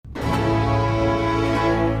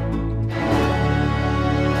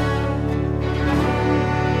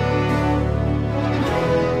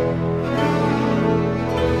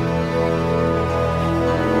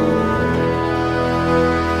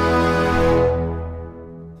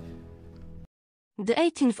The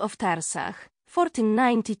 18th of Tarsakh,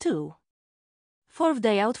 1492. Fourth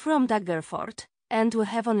day out from Daggerford, and we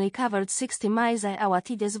have only covered 60 miles at our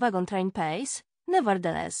tedious wagon train pace.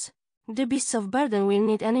 Nevertheless, the beasts of burden will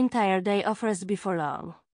need an entire day of rest before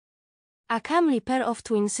long. A comely pair of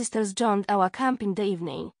twin sisters joined our camp in the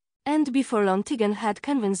evening, and before long Tegan had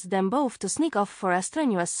convinced them both to sneak off for a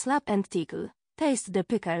strenuous slap and tickle, taste the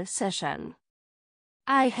pickle session.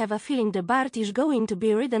 I have a feeling the Bart is going to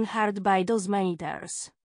be ridden hard by those man-eaters.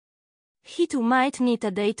 He too might need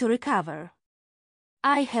a day to recover.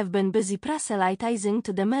 I have been busy proselytizing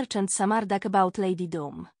to the merchant Samardak about Lady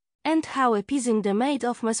Doom, and how appeasing the maid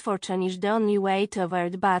of misfortune is the only way to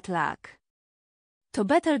avert bad luck. To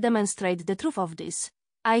better demonstrate the truth of this,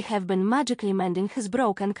 I have been magically mending his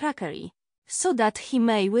broken crockery, so that he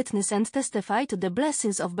may witness and testify to the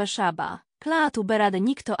blessings of Beshaba. Klaatu berade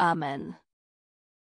nikto amen.